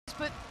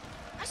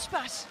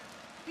Bass,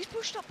 he's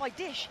pushed up by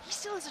Dish. He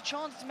still has a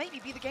chance to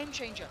maybe be the game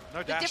changer. No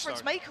the dash,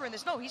 difference though. maker in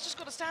this. No, he's just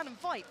got to stand and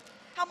fight.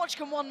 How much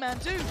can one man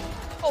do?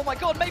 Oh my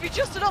god, maybe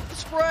just enough to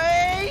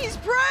spray. He's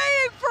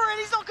praying for it.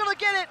 He's not going to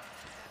get it.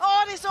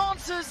 Oh, this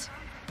answers.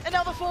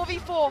 Another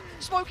 4v4.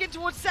 Smoke in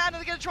towards Sand, and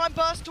they're going to try and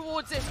burst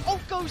towards this. Ult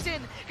goes in.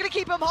 Going to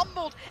keep him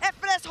humbled.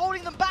 FNS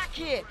holding them back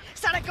here.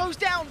 Sand goes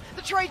down.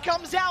 The trade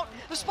comes out.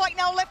 The spike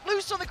now left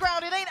loose on the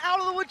ground. It ain't out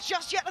of the woods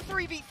just yet. A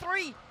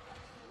 3v3.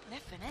 And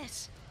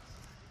FNS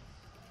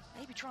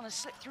maybe trying to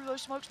slip through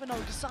those smokes, but no,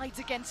 decides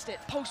against it.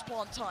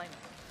 Post-plant time.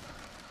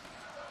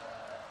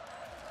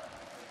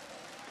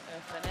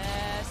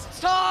 FNS, it's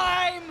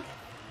time!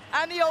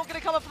 And the ult going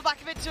to come up for the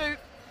back of it too.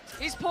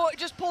 He's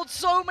just pulled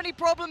so many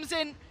problems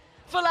in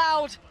for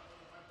Loud.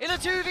 In a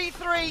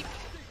 2v3,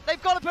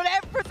 they've got to put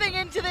everything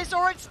into this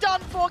or it's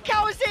done for.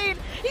 Cauanzin,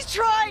 he's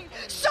trying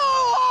so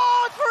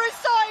hard for his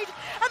side.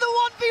 And the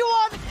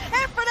 1v1,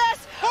 FNS.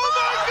 Oh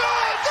my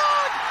god!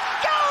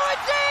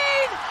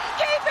 Cauanzin,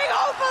 keeping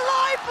hope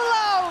alive for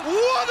Loud.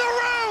 What a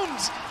round!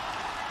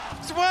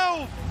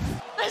 12!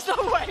 There's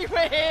no way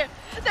we're here.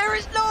 There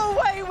is no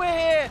way we're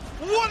here.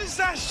 What is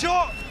that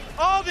shot?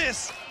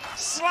 Arvis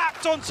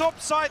slapped on top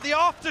side, the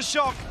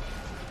aftershock.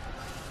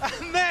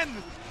 And then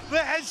the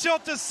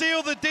headshot to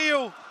seal the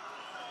deal.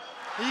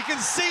 You can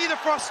see the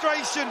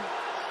frustration.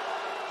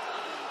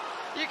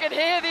 You can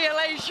hear the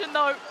elation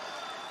though.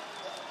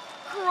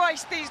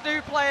 Christ, these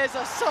new players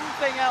are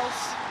something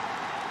else.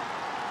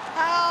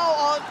 How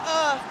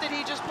on earth did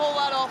he just pull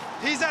that off?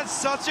 He's had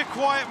such a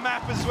quiet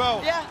map as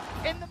well. Yeah,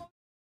 in the